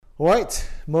All right,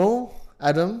 Mo,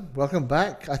 Adam, welcome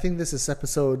back. I think this is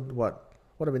episode what?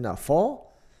 What are we now? Four?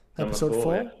 Number Episode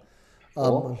four, yeah. four.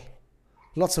 Um, Four.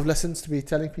 Lots of lessons to be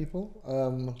telling people.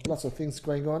 Lots of things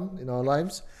going on in our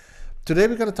lives. Today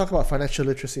we're going to talk about financial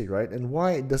literacy, right? And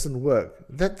why it doesn't work.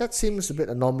 That seems a bit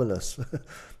anomalous,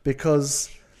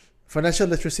 because financial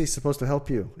literacy is supposed to help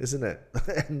you, isn't it?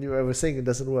 And you were saying it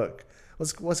doesn't work.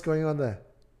 What's going on there?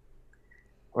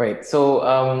 Right.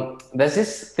 So there's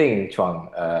this thing, Chuang.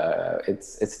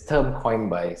 It's a term coined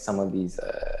by some of these,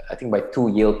 I think by two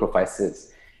Yale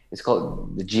professors. It's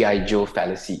called the GI Joe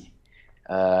fallacy.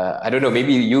 I don't know.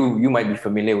 Maybe you might be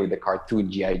familiar with the cartoon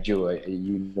GI Joe.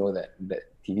 You know that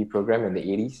TV program in the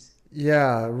 80s.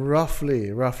 Yeah, roughly.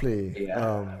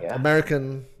 Yeah, yeah.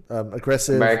 American,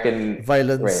 aggressive, American, right?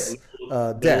 violence,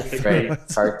 Little death. fiction. Right,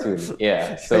 cartoon.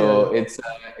 Yeah. Yeah, So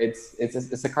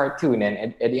it's a cartoon,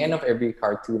 and at the end of every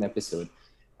cartoon episode,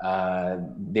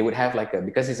 they would have like a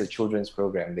because it's a children's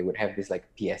program, they would have this like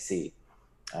PSA,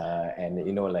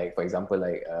 and like for example,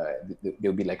 like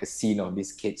there'll be like a scene of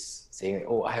these kids saying,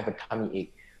 "Oh, I have a tummy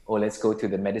ache. Oh, let's go to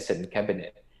the medicine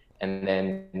cabinet," and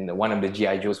then one of the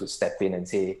GI Joes would step in and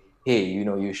say, "Hey,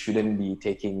 you shouldn't be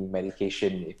taking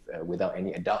medication without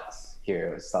any adults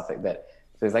here," or stuff like that.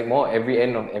 So it's like more every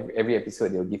end of every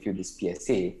episode, they'll give you this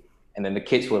PSA, and then the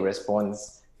kids will respond,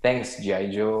 "Thanks,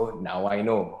 GI Joe. Now I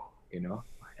know."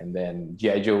 And then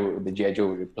the GI Joe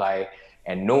will reply,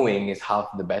 "And knowing is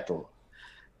half the battle."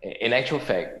 In actual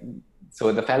fact,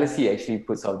 so the fallacy actually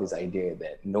puts out this idea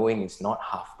that knowing is not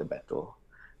half the battle.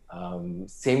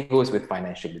 Same goes with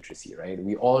financial literacy, right?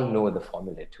 We all know the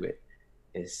formula to it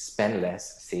is spend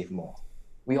less, save more.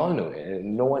 We all know it.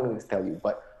 No one will tell you,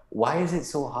 but why is it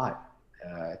so hard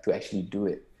to actually do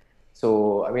it?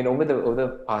 So, I mean, over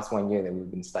the past 1 year that we've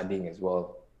been studying as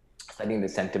well, studying the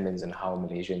sentiments and how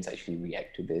Malaysians actually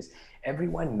react to this,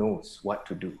 everyone knows what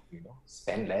to do.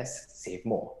 Spend less, save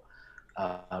more.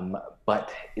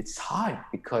 But it's hard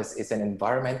because it's an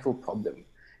environmental problem.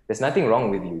 There's nothing wrong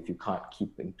with you if you can't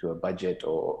keep into a budget,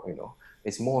 or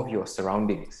it's more of your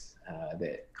surroundings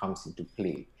that comes into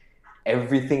play.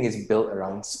 Everything is built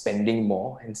around spending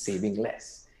more and saving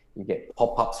less. You get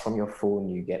pop-ups from your phone,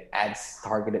 you get ads,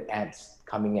 targeted ads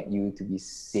coming at you to be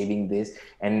saving this,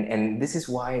 and this is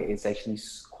why it's actually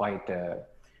quite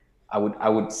I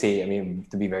would say, I mean,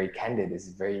 to be very candid, it's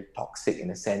very toxic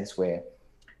in a sense where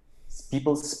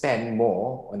people spend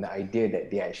more on the idea that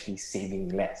they're actually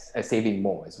saving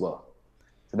more as well.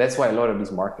 So that's why a lot of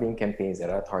these marketing campaigns that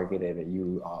are targeted at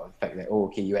you are in fact like, oh,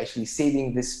 okay, you're actually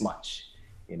saving this much,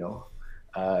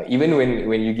 even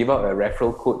when you give out a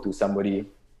referral code to somebody,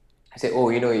 I say, oh,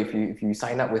 if you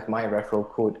sign up with my referral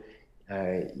code,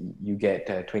 you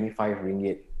get 25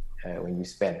 ringgit when you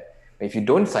spend. But if you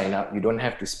don't sign up, you don't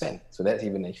have to spend. So that's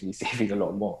even actually saving a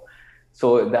lot more.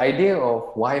 So the idea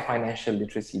of why financial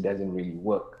literacy doesn't really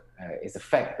work is the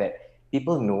fact that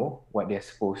people know what they're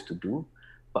supposed to do,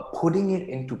 but putting it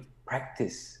into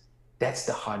practice, that's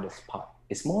the hardest part.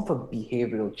 It's more of a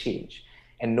behavioral change.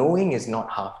 And knowing is not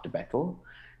half the battle.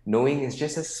 Knowing is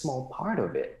just a small part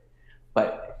of it.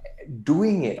 But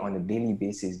doing it on a daily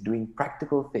basis, doing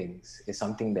practical things, is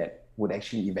something that would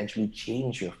actually eventually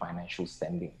change your financial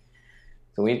standing.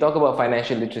 So when you talk about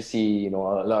financial literacy, a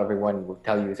lot of everyone will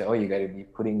tell you, say, oh, you got to be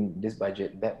putting this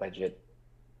budget, that budget,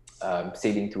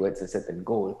 saving towards a certain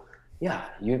goal. Yeah,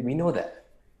 we know that.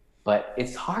 But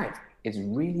it's hard. It's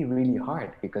really, really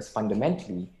hard because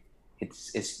fundamentally,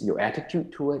 it's your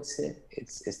attitude towards it,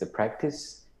 it's the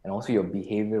practice, and also your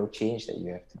behavioral change that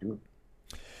you have to do.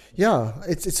 yeah,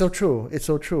 it's so true. It's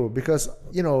so true because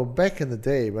back in the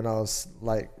day when I was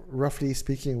like roughly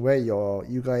speaking where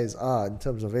you guys are in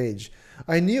terms of age,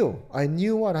 I knew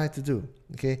what I had to do.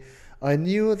 Okay, I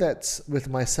knew that with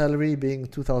my salary being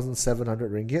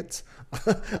 2,700 ringgit,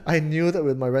 I knew that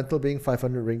with my rental being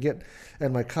 500 ringgit,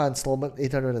 and my car installment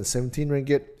 817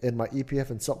 ringgit, and my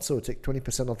EPF and SOPSO would take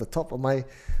 20% off the top of my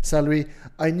salary,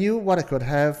 I knew what I could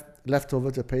have left over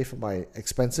to pay for my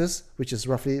expenses, which is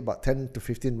roughly about 10 to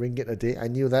 15 ringgit a day. I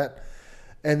knew that.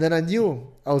 And then I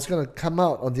knew I was going to come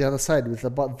out on the other side with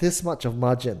about this much of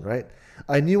margin, right?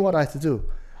 I knew what I had to do.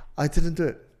 I didn't do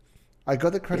it. I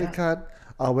got the credit card.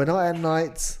 I went out at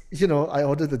night. I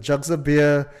ordered the jugs of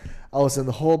beer. I was in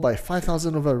the hole by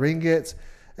 5,000 over ringgit.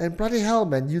 And bloody hell,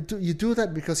 man, you do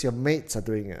that because your mates are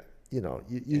doing it. You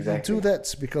Exactly. do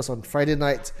that because on Friday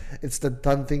night, it's the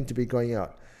done thing to be going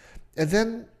out. And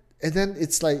then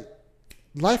it's like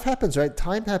life happens, right?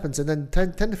 Time happens, and then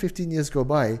 10 to 15 years go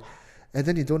by, and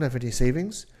then you don't have any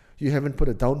savings. You haven't put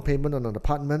a down payment on an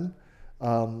apartment.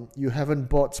 You haven't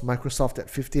bought Microsoft at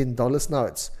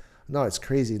 $15. Now it's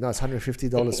crazy. Now it's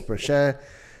 $150 per share.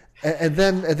 And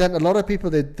then a lot of people,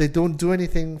 they don't do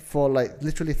anything for like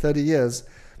literally 30 years,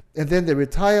 and then they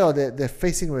retire, or they're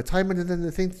facing retirement, and then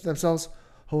they think to themselves,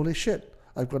 holy shit,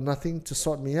 I've got nothing to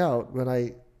sort me out when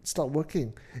I start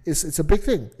working. It's a big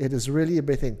thing. It is really a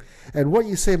big thing. And what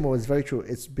you say, Mo, is very true.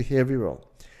 It's behavioral.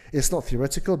 It's not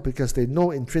theoretical, because they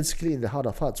know intrinsically in the heart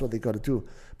of hearts what they got to do,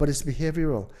 but it's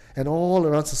behavioral. And all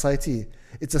around society,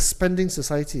 it's a spending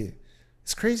society.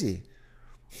 It's crazy.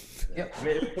 Yep. I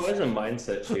mean, it requires a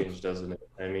mindset change, doesn't it?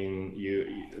 I mean,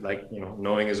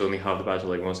 knowing is only half the battle.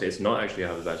 Like most say, it's not actually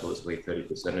half the battle. It's like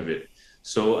 30% of it.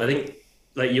 So I think,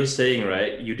 like you're saying,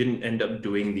 right, you didn't end up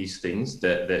doing these things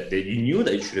that you knew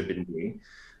that you should have been doing,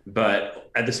 but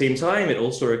at the same time, it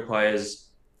also requires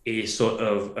a sort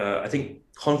of, I think,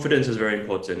 confidence is very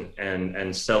important,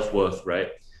 and self-worth, right?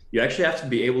 You actually have to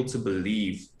be able to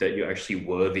believe that you're actually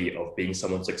worthy of being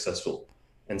someone successful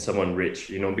and someone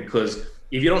rich, because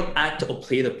if you don't act or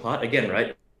play the part, again,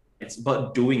 right, it's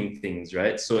about doing things,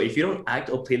 right? So if you don't act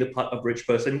or play the part of a rich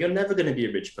person, you're never going to be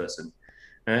a rich person,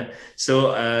 right?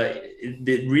 So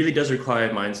it really does require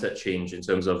a mindset change in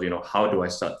terms of, how do I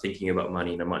start thinking about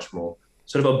money in a much more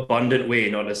sort of abundant way,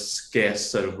 not a scarce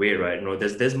sort of way, right?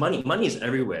 There's money is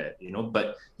everywhere,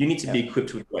 but you need to be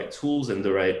equipped with the right tools and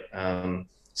the right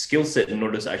skill set in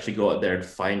order to actually go out there and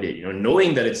find it.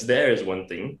 Knowing that it's there is one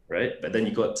thing, right? But then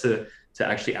you got to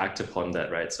actually act upon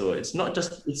that, right? So it's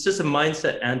just a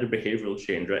mindset and a behavioral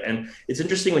change, right? And it's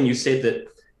interesting when you say that,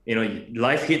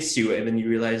 life hits you and then you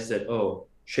realize that, oh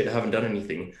shit, I haven't done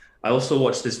anything. I also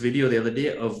watched this video the other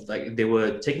day of, like, they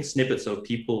were taking snippets of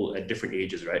people at different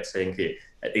ages, right? Saying, okay,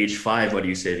 at age 5, what are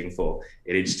you saving for?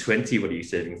 At age 20, what are you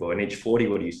saving for? And age 40,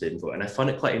 what are you saving for? And I found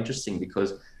it quite interesting,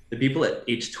 because the people at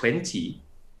age 20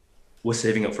 were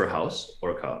saving up for a house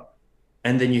or a car.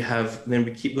 And then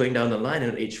we keep going down the line,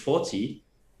 and at age 40,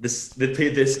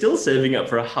 they're still saving up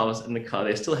for a house and a car.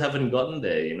 They still haven't gotten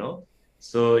there,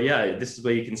 So yeah, this is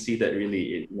where you can see that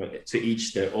really, to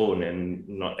each their own, and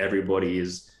not everybody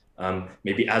is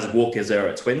maybe as woke as they are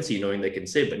at 20, knowing they can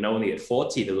save, but now only at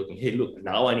 40, they're looking, hey, look,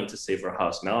 now I need to save for a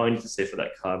house. Now I need to save for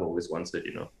that car I've always wanted,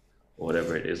 or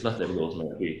whatever it is. Let them goals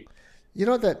might be.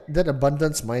 That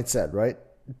abundance mindset, right?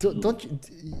 Don't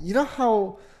you know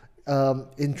how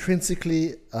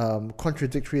intrinsically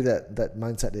contradictory that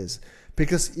mindset is?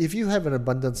 Because if you have an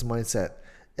abundance mindset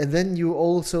and then you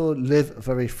also live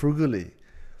very frugally,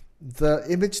 the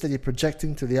image that you're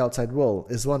projecting to the outside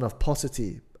world is one of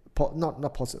poverty,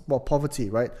 poverty,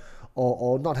 right?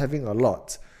 Or not having a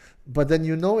lot. But then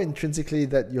intrinsically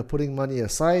that you're putting money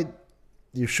aside,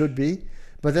 you should be,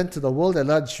 but then to the world at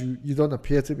large, you don't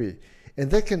appear to be.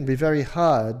 And that can be very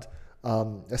hard,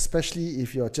 especially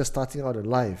if you're just starting out in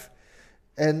life.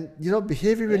 And,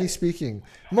 behaviorally speaking,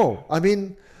 Mo, I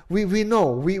mean, we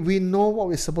know what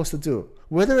we're supposed to do.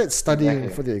 Whether it's studying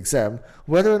for the exam,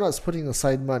 whether or not it's putting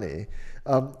aside money,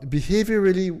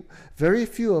 behaviorally, very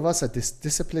few of us are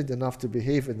disciplined enough to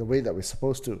behave in the way that we're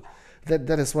supposed to.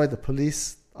 That is why the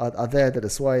police are there. That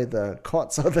is why the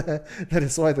courts are there. That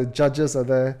is why the judges are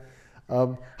there.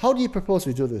 How do you propose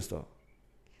we do this, though?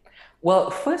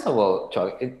 Well, first of all,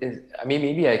 Charlie,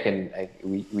 maybe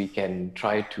we can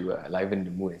try to liven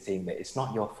the mood and saying that it's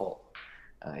not your fault.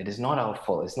 It is not our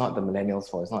fault. It's not the millennials'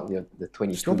 fault. It's not the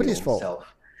 22-year-old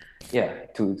self. Yeah,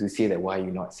 to say that why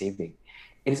you're not saving.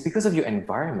 It is because of your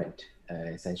environment,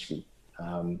 essentially.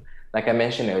 Like I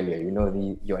mentioned earlier,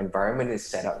 your environment is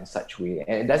set up in such a way,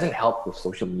 and it doesn't help with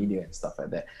social media and stuff like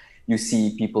that. You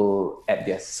see people at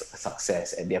their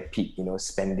success, at their peak,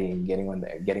 spending, getting on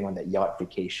that yacht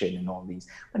vacation and all these,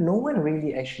 but no one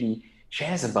really actually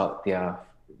shares about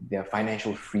their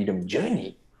financial freedom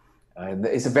journey.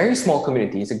 It's a very small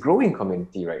community. It's a growing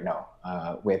community right now,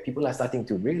 where people are starting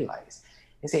to realize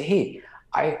and say, hey,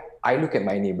 I look at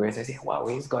my neighbors, I say, wow,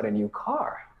 he's got a new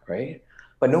car, right?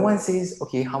 But no one says,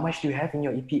 okay, how much do you have in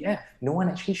your EPF? No one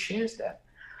actually shares that.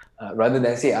 Rather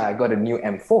than say, I got a new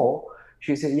M4,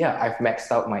 she said, yeah, I've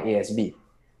maxed out my ASB.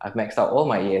 I've maxed out all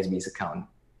my ASB's account.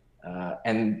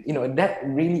 And that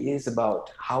really is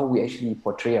about how we actually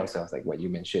portray ourselves, like what you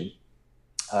mentioned.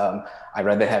 I'd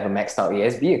rather have a maxed out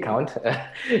ASB account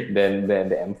than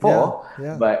the M4.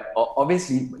 Yeah. But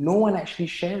obviously, no one actually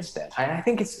shares that. And I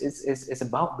think it's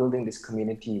about building this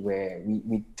community where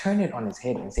we turn it on its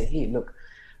head and say, hey, look,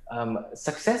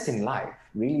 success in life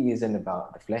really isn't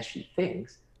about the fleshy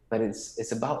things, but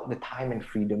it's about the time and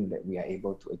freedom that we are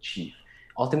able to achieve.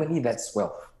 Ultimately, that's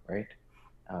wealth, right?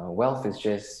 Wealth is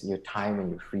just your time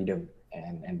and your freedom,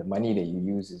 and the money that you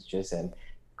use is just an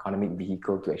economic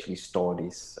vehicle to actually store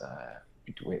this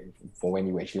for when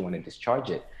you actually want to discharge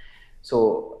it.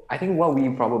 So I think what we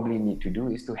probably need to do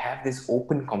is to have this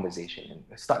open conversation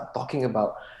and start talking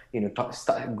about,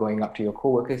 start going up to your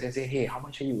coworkers and say, hey, how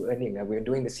much are you earning? We're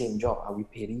doing the same job. Are we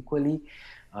paid equally?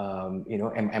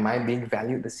 Am I being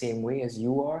valued the same way as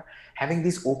you are? Having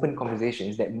these open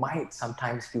conversations that might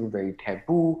sometimes feel very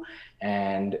taboo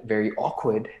and very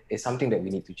awkward is something that we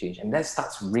need to change. And that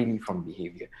starts really from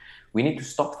behavior. We need to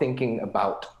stop thinking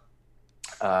about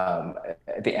the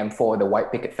M4, the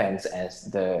white picket fence, as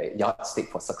the yardstick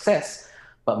for success,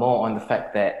 but more on the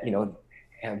fact that,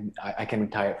 I can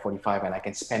retire at 45 and I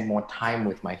can spend more time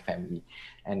with my family.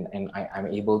 And I'm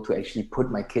able to actually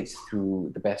put my kids through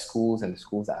the best schools and the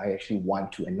schools that I actually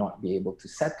want to, and not be able to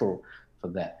settle for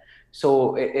that.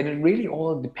 So it really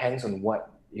all depends on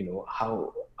what,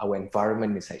 how our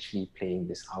environment is actually playing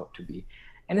this out to be.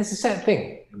 And it's a sad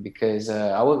thing because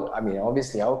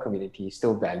obviously our community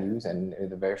still values, and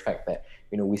the very fact that,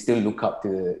 we still look up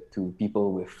to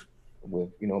people with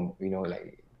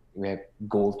like, we have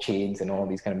gold chains and all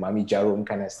these kind of Mami Jarum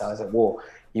kind of stuff. Like, whoa,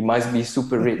 he must be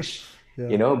super rich.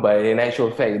 Yeah. But in actual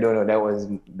fact,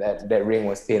 that ring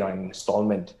was paid on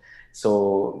installment.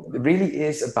 So it really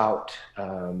is about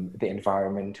the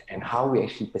environment and how we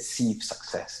actually perceive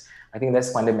success. I think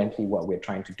that's fundamentally what we're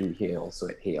trying to do here also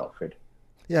at Hey Alfred.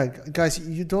 Yeah, guys,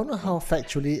 you don't know how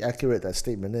factually accurate that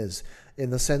statement is, in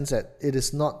the sense that it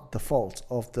is not the fault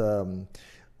of the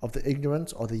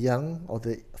ignorant or the young or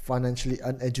the financially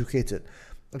uneducated.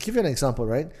 I'll give you an example,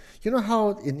 right? You know how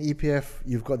in EPF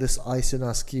you've got this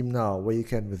iSINA scheme now where you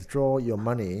can withdraw your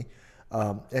money,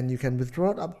 and you can withdraw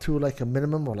it up to like a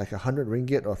minimum of like 100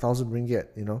 ringgit or 1,000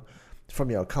 ringgit, from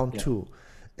your account too.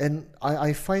 And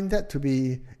I find that to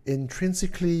be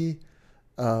intrinsically,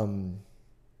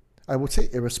 I would say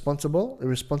irresponsible.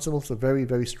 Irresponsible is a very,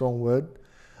 very strong word.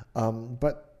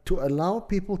 But to allow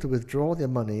people to withdraw their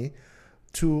money,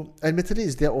 admittedly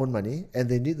it's their own money and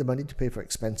they need the money to pay for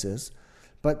expenses,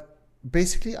 but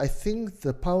basically I think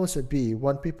the powers that be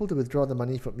want people to withdraw the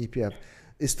money from EPF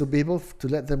is to be able to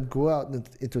let them go out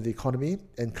into the economy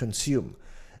and consume,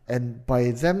 and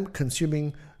by them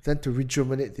consuming then to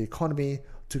rejuvenate the economy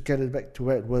to get it back to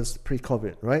where it was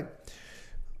pre-COVID, right?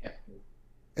 Yeah.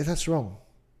 And that's wrong.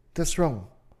 That's wrong.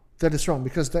 That is wrong,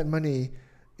 because that money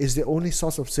is the only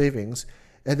source of savings.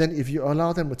 And then if you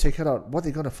allow them to take it out, what are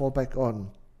they going to fall back on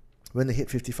when they hit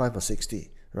 55 or 60,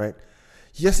 right?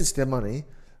 Yes, it's their money,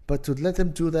 but to let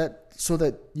them do that so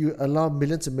that you allow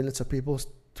millions and millions of people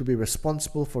to be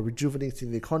responsible for rejuvenating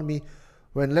the economy,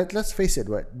 when let's face it,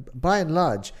 right? By and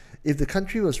large, if the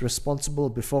country was responsible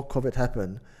before COVID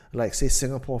happened, like say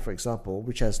Singapore, for example,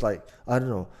 which has like, I don't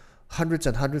know, hundreds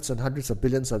and hundreds and hundreds of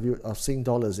billions of Sing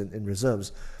dollars in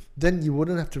reserves, then you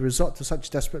wouldn't have to resort to such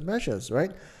desperate measures,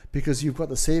 right? Because you've got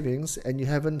the savings and you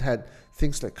haven't had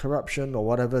things like corruption or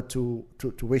whatever to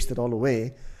waste it all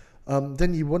away.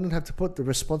 Then you wouldn't have to put the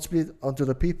responsibility onto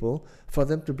the people for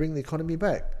them to bring the economy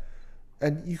back.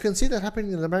 And you can see that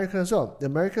happening in America as well.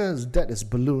 America's debt is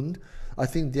ballooned. I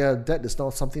think their debt is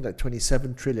now something like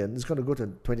 27 trillion. It's going to go to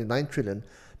 29 trillion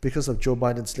because of Joe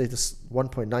Biden's latest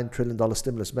 $1.9 trillion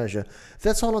stimulus measure.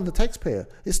 That's all on the taxpayer.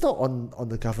 It's not on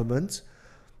the government.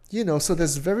 So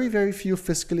there's very, very few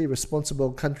fiscally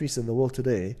responsible countries in the world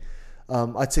today.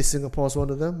 I'd say Singapore is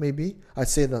one of them, maybe. I'd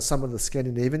say that some of the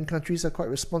Scandinavian countries are quite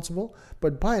responsible.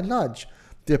 But by and large,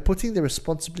 they're putting the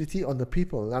responsibility on the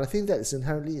people. And I think that is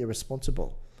inherently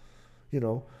irresponsible,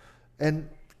 And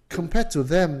compared to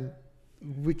them,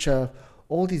 which are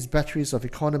all these batteries of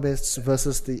economists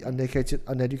versus the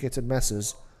uneducated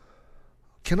masses,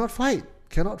 cannot fight.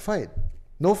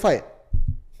 No fight,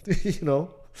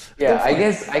 Yeah, I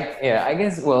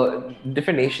guess. Well,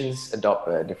 different nations adopt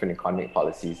different economic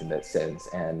policies in that sense,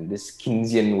 and this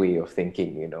Keynesian way of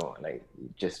thinking, like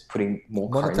just putting more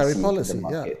monetary currency policy, into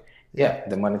the market. Yeah,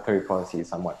 the monetary policy is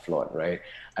somewhat flawed, right?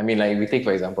 I mean, like we take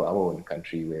for example our own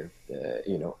country with,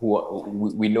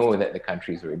 we know that the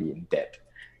country is already in debt.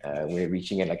 We're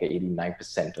reaching at like an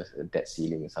 89% of debt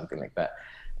ceiling or something like that.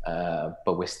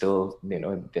 But we're still,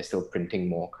 they're still printing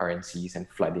more currencies and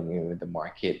flooding the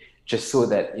market, just so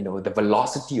that, the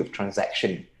velocity of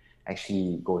transaction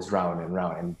actually goes round and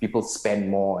round, and people spend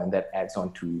more, and that adds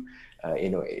on to,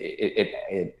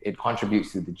 it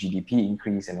contributes to the GDP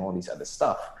increase and all these other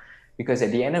stuff. Because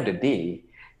at the end of the day,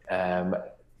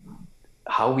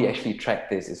 how we actually track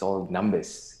this is all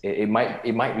numbers. It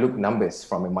might look numbers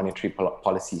from a monetary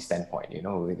policy standpoint,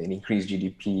 with an increased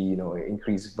GDP,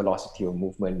 increased velocity of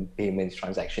movement, payments,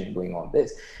 transaction going on.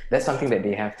 That's something that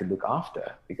they have to look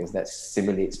after, because that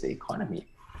stimulates the economy.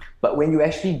 But when you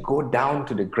actually go down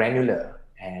to the granular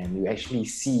and you actually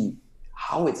see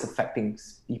how it's affecting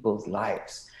people's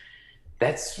lives,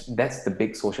 that's the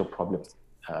big social problem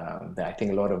that I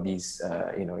think a lot of these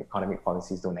economic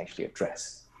policies don't actually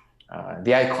address.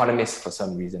 They are economists for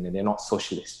some reason, and they're not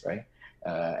socialists, right?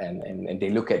 And they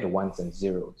look at the ones and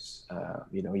zeros.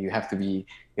 You have to be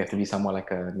someone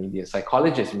like maybe a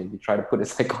psychologist, maybe try to put a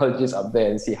psychologist up there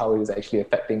and see how it is actually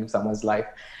affecting someone's life,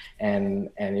 and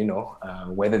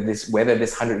whether this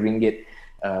 100 ringgit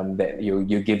that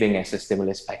you're giving as a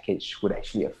stimulus package would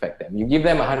actually affect them. You give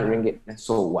them 100 ringgit, and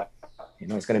so what?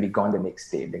 It's going to be gone the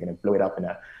next day. They're going to blow it up and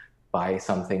buy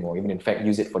something, or even in fact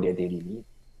use it for their daily need.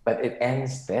 But it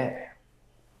ends there.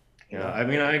 Yeah, I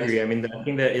mean, I agree. I mean, I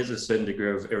think there is a certain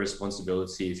degree of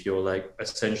irresponsibility if you're like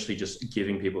essentially just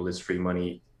giving people this free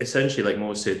money, essentially, like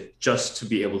Mo said, just to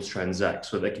be able to transact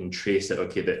so they can trace that,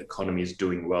 okay, the economy is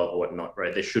doing well or whatnot,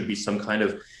 right? There should be some kind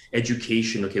of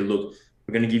education. Okay, look,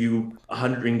 we're going to give you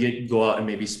 100 ringgit, go out and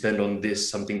maybe spend on this,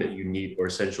 something that you need or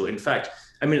essential. In fact,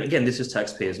 I mean, again, this is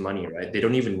taxpayers' money, right? They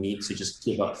don't even need to just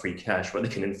give out free cash. What they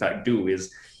can in fact do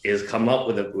is come up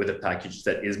with a package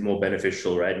that is more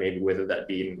beneficial, right? Maybe whether that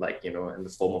be in in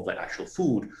the form of like actual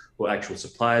food or actual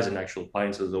supplies and actual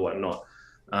appliances or whatnot.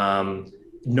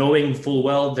 Knowing full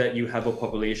well that you have a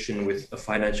population with a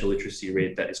financial literacy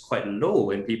rate that is quite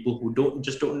low, and people who don't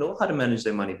know how to manage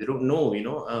their money. They don't know,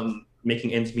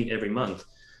 making ends meet every month.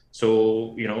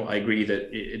 So, I agree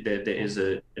that there is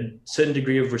a certain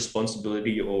degree of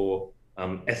responsibility or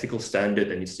ethical standard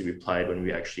that needs to be applied when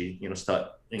we actually,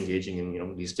 start engaging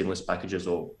in, these stimulus packages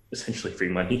or essentially free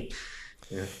money.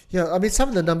 Yeah, I mean, some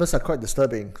of the numbers are quite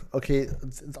disturbing. Okay,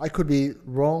 I could be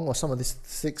wrong, or some of these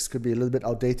statistics could be a little bit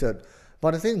outdated.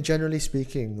 But I think generally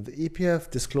speaking, the EPF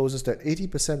discloses that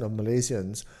 80% of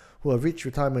Malaysians who have reached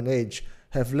retirement age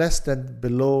have less than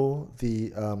below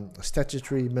the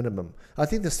statutory minimum. I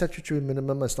think the statutory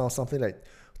minimum is now something like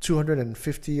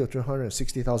 250 or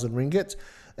 260,000 ringgit,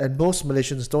 and most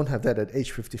Malaysians don't have that at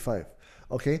age 55.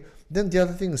 Okay, then the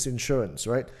other thing is insurance,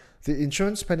 right? The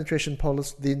insurance penetration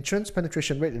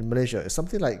rate in Malaysia is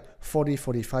something like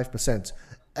 40-45%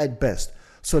 at best.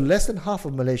 So less than half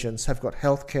of Malaysians have got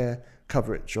healthcare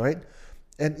coverage, right?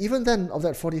 And even then, of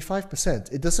that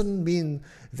 45%, it doesn't mean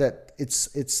that it's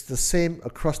the same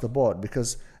across the board,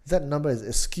 because that number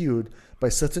is skewed by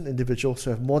certain individuals who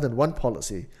have more than one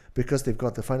policy because they've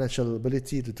got the financial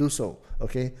ability to do so,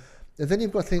 okay? And then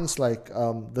you've got things like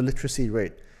the literacy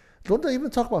rate. Don't even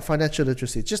talk about financial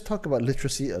literacy, just talk about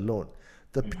literacy alone.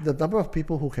 The number of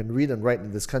people who can read and write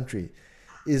in this country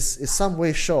is some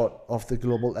way short of the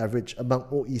global average among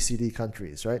OECD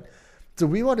countries, right? So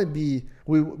we wanted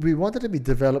to be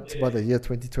developed by the year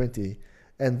 2020,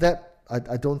 and that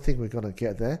I don't think we're going to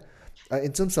get there.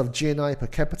 In terms of GNI per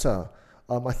capita,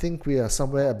 I think we are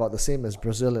somewhere about the same as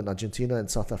Brazil and Argentina and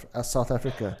South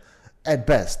Africa, at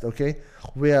best. Okay,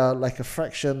 we are like a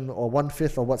fraction or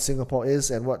 1/5 of what Singapore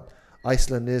is and what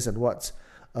Iceland is and what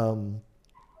some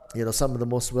of the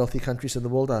most wealthy countries in the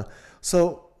world are.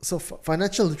 So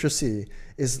financial literacy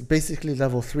is basically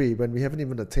level 3 when we haven't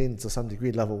even attained to some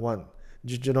degree level 1.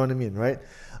 Do you know what I mean, right?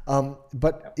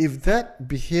 But if that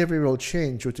behavioral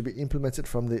change were to be implemented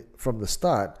from the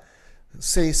start,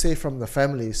 say from the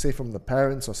family, say from the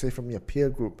parents, or say from your peer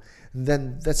group,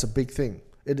 then that's a big thing.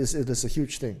 It is a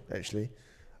huge thing, actually.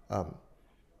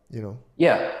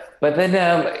 Yeah, but then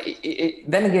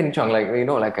then again, Chong, like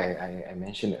I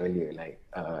mentioned earlier,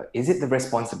 is it the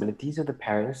responsibilities of the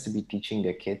parents to be teaching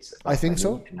their kids? I think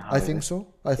so. I think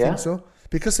so.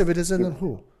 Because if it isn't, then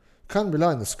who? Can't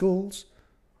rely on the schools.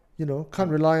 Can't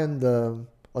rely on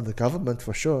the government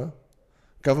for sure.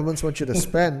 Governments want you to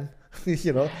spend.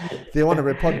 They want to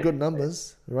report good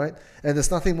numbers, right? And there's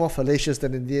nothing more fallacious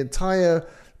than in the entire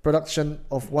production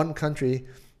of one country,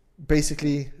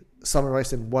 basically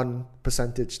summarized in one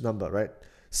percentage number, right?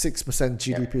 6%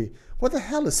 GDP. Yeah. What the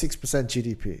hell is 6%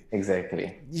 GDP?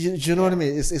 Exactly. You know what I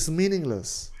mean? It's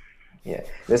meaningless. Yeah,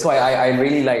 that's why I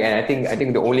really like, and I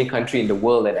think the only country in the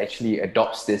world that actually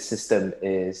adopts this system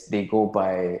is they go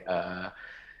by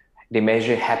they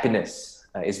measure happiness.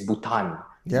 It's Bhutan.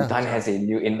 Yeah. Bhutan has a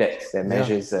new index that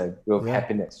measures growth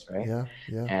happiness, right?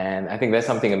 Yeah. And I think that's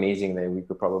something amazing that we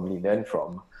could probably learn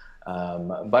from.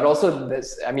 But also,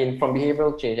 from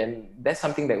behavioral change, and that's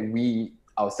something that we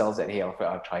ourselves at Hey Alfred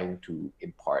are trying to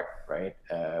impart, right?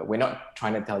 We're not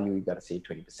trying to tell you got to save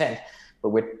 20%, but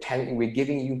we're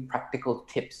giving you practical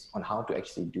tips on how to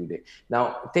actually do that. Now,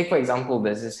 take for example,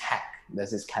 there's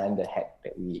this calendar hack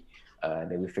that we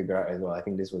figure out as well. I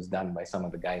think this was done by some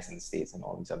of the guys in the States and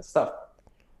all this other stuff.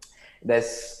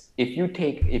 If you're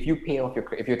trying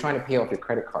to pay off your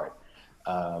credit card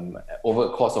over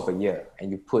the course of a year,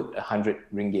 and you put 100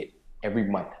 ringgit every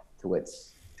month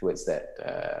towards that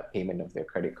payment of their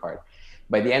credit card,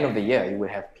 by the end of the year you would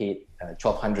have paid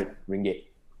 1,200 ringgit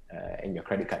in your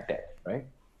credit card debt, right?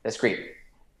 That's great.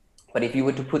 But if you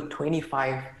were to put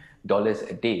 $25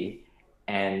 a day,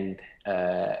 and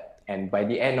by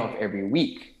the end of every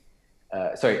week,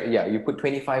 you put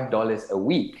 $25 a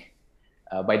week.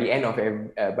 By the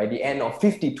end of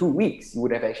 52 weeks, you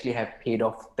would have actually have paid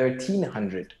off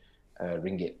 1,300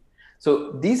 ringgit.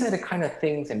 So these are the kind of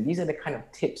things, and these are the kind of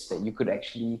tips that you could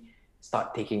actually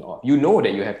start taking off. You know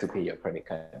that you have to pay your credit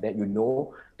card debt. You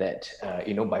know that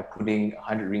by putting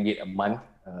 100 ringgit a month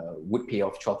would pay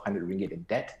off 1,200 ringgit in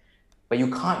debt. But you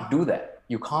can't do that.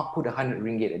 You can't put 100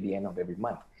 ringgit at the end of every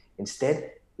month.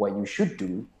 Instead, what you should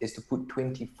do is to put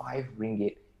 25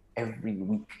 ringgit every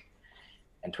week.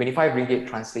 And 25 ringgit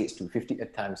translates to 50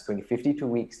 times 52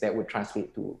 weeks. That would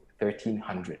translate to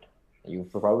 1,300. You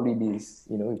probably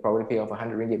pay off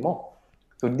 100 ringgit more.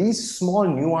 So these small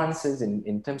nuances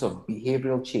in terms of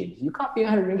behavioral change, you can't pay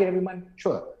 100 ringgit every month,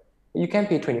 sure. You can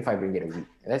pay 25 ringgit a week.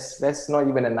 That's not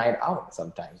even a night out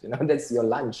sometimes. That's your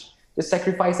lunch. Just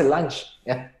sacrifice a lunch.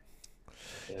 Yeah.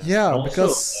 Yeah,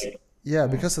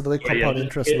 because of the way compound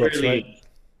interest works, right?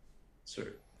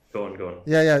 Sorry. Go on.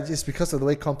 Yeah, just because of the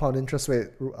way compound interest way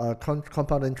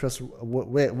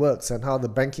it works, and how the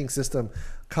banking system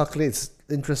calculates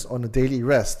interest on a daily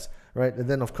rest, right? And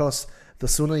then of course, the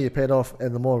sooner you pay it off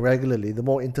and the more regularly, the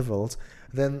more intervals,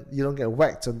 then you don't get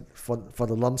whacked for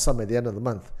the lump sum at the end of the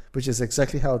month, which is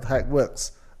exactly how the hack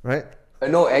works, right?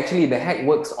 No, actually, the hack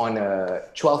works on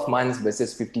 12 months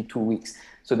versus 52 weeks.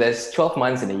 So there's 12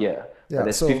 months in a year. Yeah,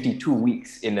 there's 52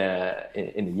 weeks in a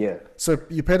year. So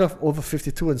you paid off over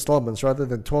 52 installments rather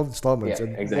than 12 installments. Yeah,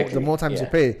 and exactly. The more times you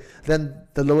pay, then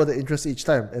the lower the interest each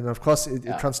time. And of course,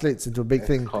 it translates into a big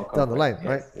thing down the line,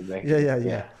 right? Exactly.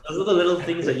 Yeah. Those are the little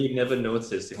things that you never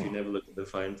notice if you never look at the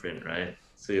fine print, right?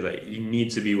 So you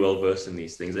need to be well versed in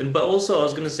these things. But also, I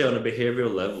was going to say on a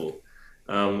behavioral level,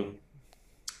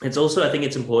 it's also, I think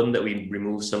it's important that we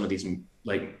remove some of these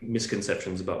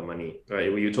misconceptions about money, right?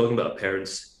 When you're talking about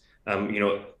parents,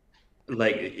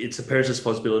 it's a parent's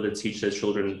responsibility to teach their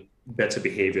children better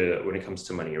behavior when it comes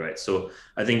to money, right? So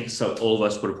I think all of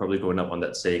us would have probably grown up on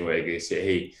that saying where they say,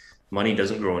 hey, money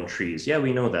doesn't grow on trees. Yeah,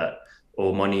 we know that.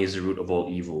 Or money is the root of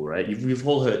all evil, right? We've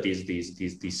all heard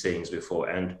these sayings before.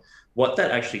 And what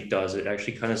that actually does, it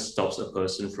actually kind of stops a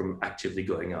person from actively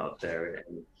going out there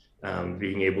and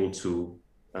being able to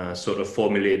sort of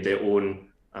formulate their own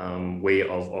way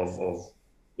of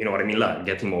you know what I mean, like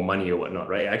getting more money or whatnot,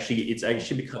 right? It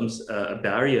actually becomes a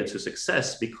barrier to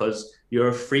success because you're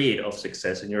afraid of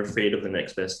success and you're afraid of the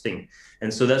next best thing.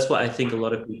 And so that's why I think a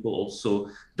lot of people also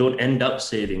don't end up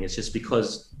saving. It's just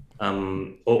because,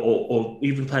 or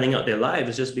even planning out their lives,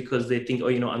 it's just because they think,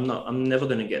 I'm never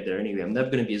going to get there anyway. I'm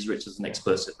never going to be as rich as the next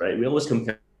person, right? We always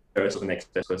compare us to the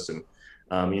next best person.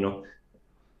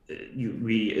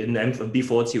 We in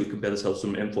B40 we compare ourselves to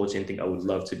M40 and think I would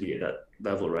love to be at that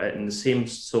level, right? And the same,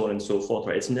 so on and so forth,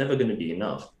 right? It's never going to be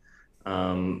enough,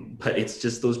 but it's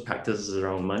just those practices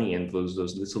around money and those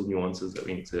little nuances that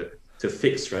we need to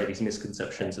fix, right? These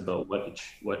misconceptions about what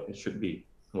it should be.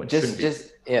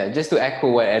 Just to echo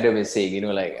what Adam is saying,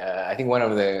 I think one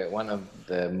of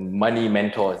the money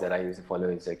mentors that I used to follow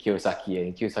is Kiyosaki,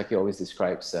 and Kiyosaki always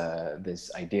describes this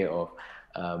idea of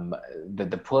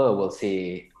the poor will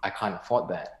say, I can't afford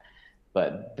that.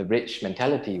 But the rich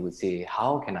mentality would say,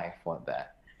 how can I afford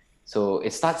that? So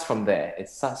it starts from there. It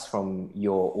starts from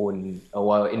your own,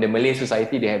 well, in the Malay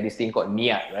society, they have this thing called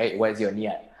niat, right? What is your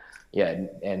niat? Yeah,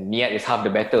 and niat is half the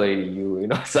battle already.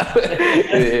 So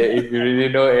if you really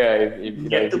know, if you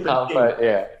can't,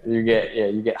 you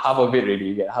get half of it already.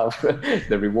 You get half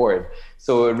the reward.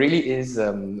 So it really is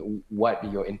what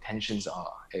your intentions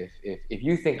are. If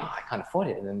you think, I can't afford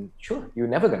it, then sure, you're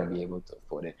never going to be able to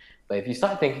afford it. But if you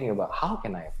start thinking about how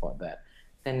can I afford that,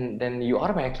 then you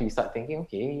automatically start thinking,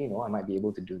 okay, I might be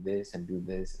able to do this and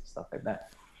stuff like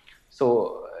that.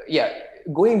 So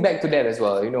going back to that as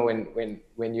well,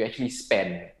 when you actually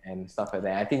spend and stuff like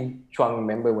that, I think Chuang,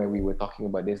 remember when we were talking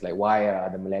about this, like why are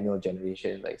the millennial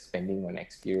generation like spending on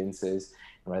experiences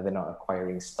rather than not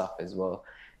acquiring stuff as well?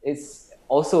 It's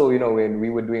also, when we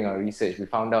were doing our research, we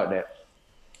found out that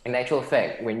in actual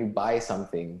fact, when you buy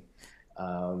something,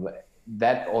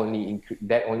 that only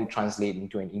translates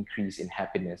into an increase in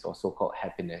happiness, or so-called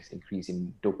happiness, increase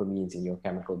in dopamines in your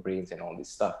chemical brains and all this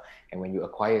stuff. And when you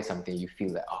acquire something, you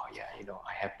feel that,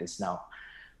 I have this now.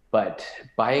 But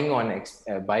buying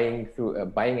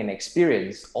an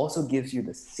experience also gives you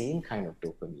the same kind of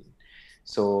dopamine.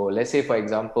 So let's say, for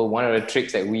example, one of the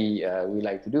tricks that we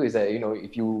like to do is that,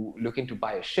 if you looking to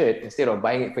buy a shirt, instead of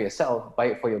buying it for yourself, buy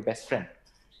it for your best friend.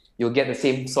 You'll get the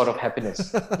same sort of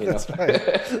happiness. That's right.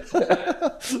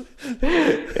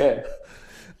 Yeah.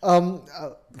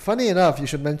 Funny enough, you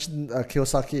should mention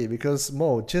Kiyosaki because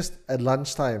Mo, just at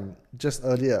lunchtime, just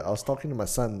earlier, I was talking to my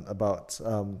son about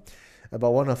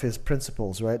one of his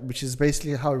principles, right? Which is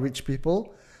basically how rich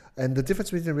people and the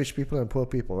difference between rich people and poor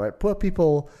people, right? Poor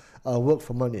people work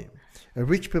for money, and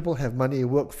rich people have money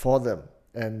work for them.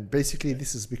 And basically,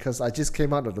 this is because I just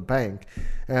came out of the bank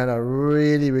and had a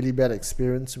really, really bad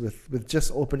experience with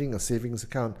just opening a savings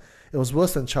account. It was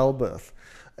worse than childbirth.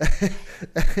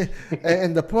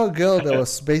 And the poor girl that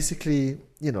was basically,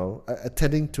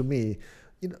 attending to me,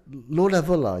 low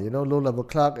level, low level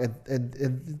clerk,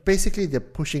 and basically they're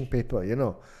pushing paper,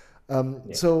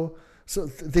 So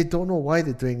they don't know why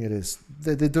they're doing it.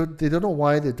 They don't know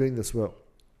why they're doing this work.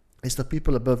 It's the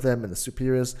people above them and the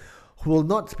superiors who will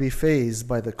not be fazed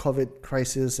by the COVID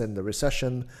crisis and the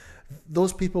recession.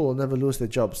 Those people will never lose their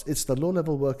jobs. It's the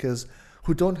low-level workers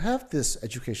who don't have this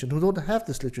education, who don't have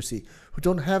this literacy, who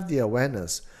don't have the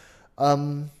awareness.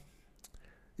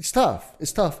 It's tough.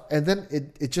 And then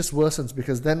it just worsens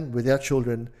because then with their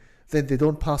children, then they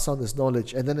don't pass on this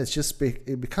knowledge. And then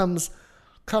it becomes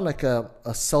kind of like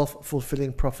a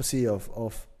self-fulfilling prophecy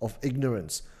of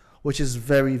ignorance, which is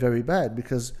very, very bad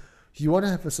because you want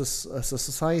to have a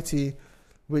society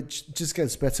which just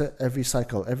gets better every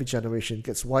cycle, every generation,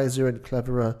 gets wiser and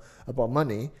cleverer about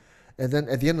money. And then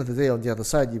at the end of the day, on the other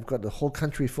side, you've got the whole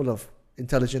country full of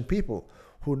intelligent people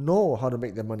who know how to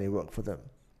make their money work for them.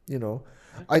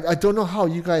 I don't know how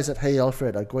you guys at Hey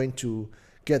Alfred are going to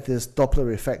get this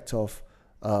Doppler effect of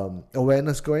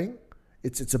awareness going.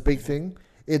 It's a big thing.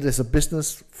 It is a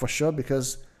business for sure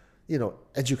because,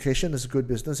 education is a good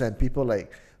business and people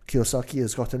like Kiyosaki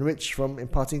has gotten rich from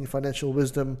imparting financial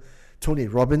wisdom. Tony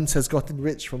Robbins has gotten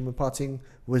rich from imparting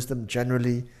wisdom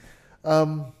generally.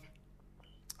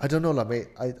 I don't know, mate.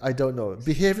 I don't know.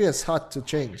 Behavior is hard to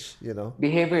change,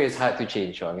 Behavior is hard to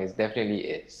change, Sean. It definitely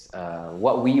is.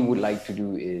 What we would like to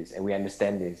do is, and we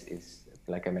understand this, is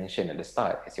like I mentioned at the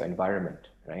start, it's your environment,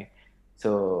 right?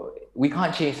 So we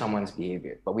can't change someone's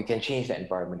behavior, but we can change the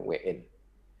environment we're in.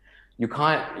 You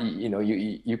can't,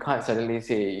 you can't suddenly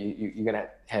say you're gonna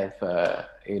have,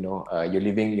 your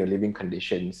living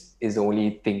conditions is the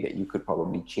only thing that you could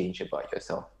probably change about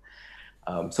yourself.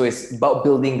 So it's about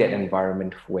building that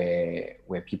environment where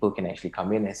people can actually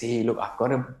come in and say, hey, look, I've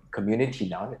got a community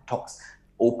now that talks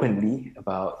openly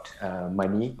about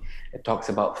money. It talks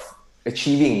about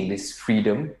achieving this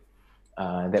freedom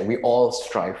that we all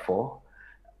strive for,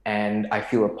 and I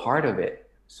feel a part of it.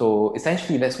 So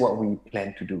essentially, that's what we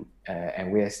plan to do.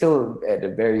 And we are still at a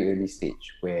very early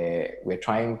stage where we're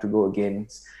trying to go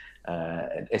against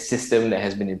a system that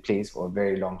has been in place for a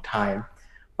very long time.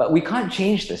 But we can't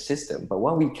change the system. But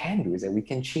what we can do is that we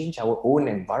can change our own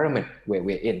environment where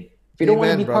we're in. If you don't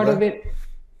want to be part of it,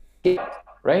 get out,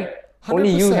 right? 100%.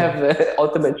 Only you have the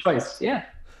ultimate choice. Yeah.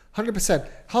 100%.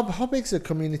 How big is the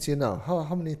community now?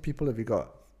 How many people have you got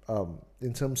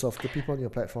in terms of the people on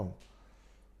your platform?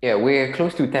 Yeah, we're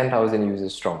close to 10,000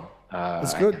 users strong.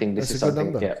 That's good. I think this is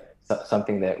something,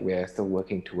 something that we're still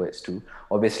working towards too.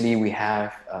 Obviously, we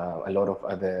have a lot of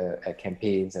other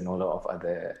campaigns and a lot of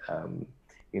other,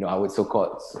 our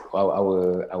so-called,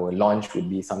 our launch would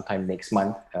be sometime next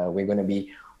month. We're going to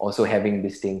be also having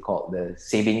this thing called the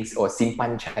Savings or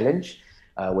Simpan Challenge,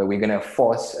 where we're going to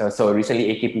force, so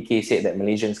recently AKPK said that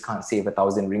Malaysians can't save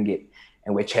 1,000 ringgit,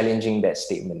 and we're challenging that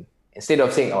statement. Instead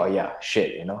of saying, oh yeah,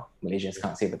 shit, Malaysians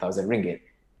can't save 1,000 ringgit,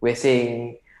 we're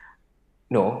saying,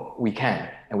 no, we can,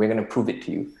 and we're going to prove it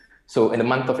to you. So in the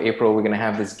month of April, we're going to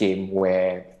have this game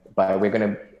whereby we're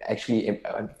going to actually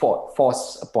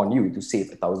force upon you to save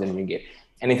 1,000 ringgit.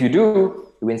 And if you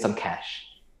do, you win some cash.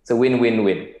 It's a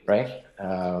win-win-win, right?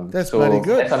 That's very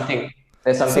good.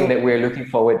 That's something that we're looking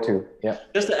forward to. Yeah.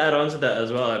 Just to add on to that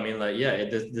as well, I mean,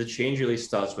 the change really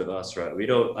starts with us, right? We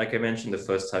don't, like I mentioned the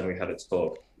first time we had a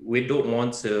talk, we don't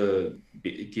want to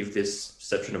give this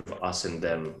perception of us and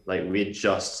them. Like we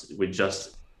just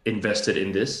invested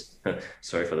in this.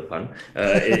 Sorry for the pun.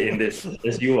 In this,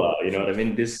 as you are, you know what I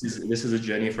mean? This is a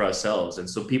journey for ourselves, and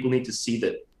so people need to see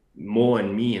that Mo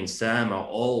and me and Sam are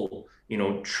all,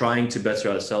 trying to better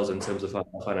ourselves in terms of our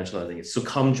financial health. So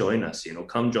come join us,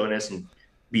 come join us and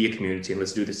be a community, and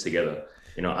let's do this together.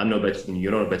 I'm no better than you,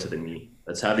 you're not better than me.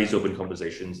 Let's have these open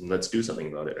conversations and let's do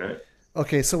something about it, right?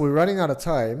 Okay, so we're running out of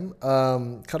time.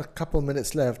 Got a couple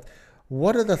minutes left.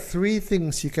 What are the three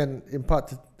things you can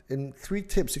impart in 3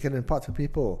 tips you can impart to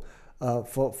people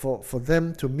for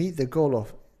them to meet the goal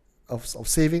of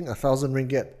saving 1,000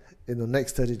 ringgit in the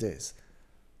next 30 days?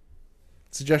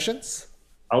 Suggestions?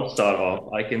 I'll start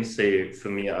off. I can say, for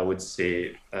me, I would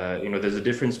say, there's a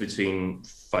difference between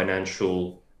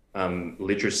financial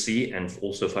literacy and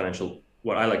also financial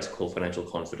what I like to call financial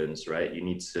confidence, right? You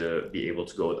need to be able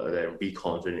to go out there and be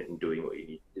confident in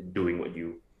doing what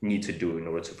you need to do in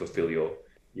order to fulfill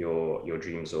your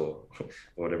dreams or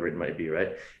whatever it might be,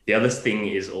 right? The other thing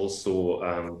is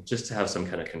also just to have some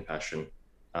kind of compassion.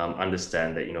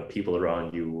 Understand that people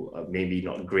around you are maybe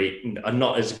not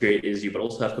as great as you, but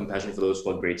also have compassion for those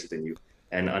who are greater than you,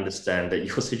 and understand that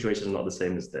your situation is not the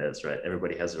same as theirs, right?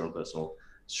 Everybody has their own personal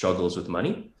struggles with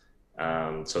money.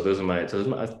 So those are my.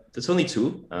 There's only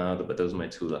two, but those are my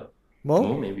two lah.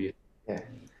 Mo? Maybe. Yeah.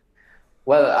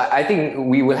 Well, I think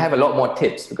we will have a lot more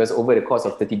tips, because over the course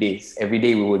of 30 days, every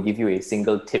day we will give you a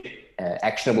single tip,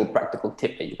 actionable, practical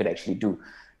tip that you could actually do.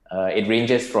 It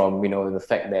ranges from, the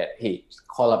fact that, hey,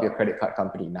 call up your credit card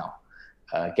company now,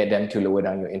 get them to lower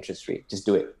down your interest rate. Just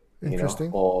do it.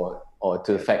 Interesting. Or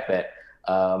to the fact that,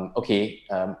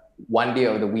 one day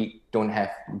of the week,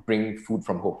 bring food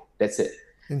from home. That's it.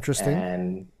 Interesting.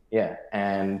 And yeah,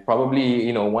 and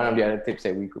probably, one of the other tips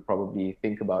that we could probably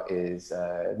think about is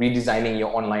redesigning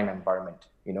your online environment.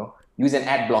 Use an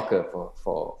ad blocker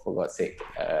for God's sake,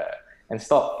 and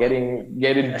stop getting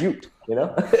duped.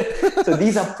 So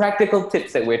these are practical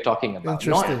tips that we're talking about.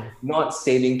 Interesting. Not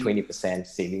saving 20%,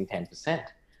 saving 10%,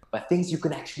 but things you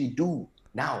can actually do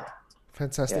now.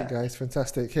 Fantastic, guys.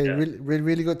 Fantastic. Hey,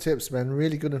 really good tips, man.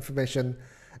 Really good information.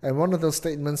 And one of those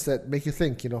statements that make you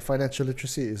think, financial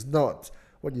literacy is not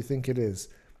what you think it is.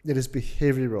 It is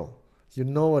behavioral. You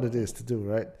know what it is to do,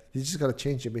 right? You just got to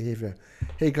change your behavior.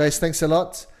 Hey, guys, thanks a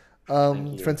lot.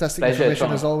 Fantastic Pleasure, information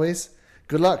Tom. as always.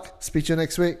 Good luck. Speak to you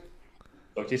next week.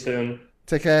 Talk to you soon.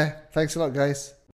 Take care. Thanks a lot, guys.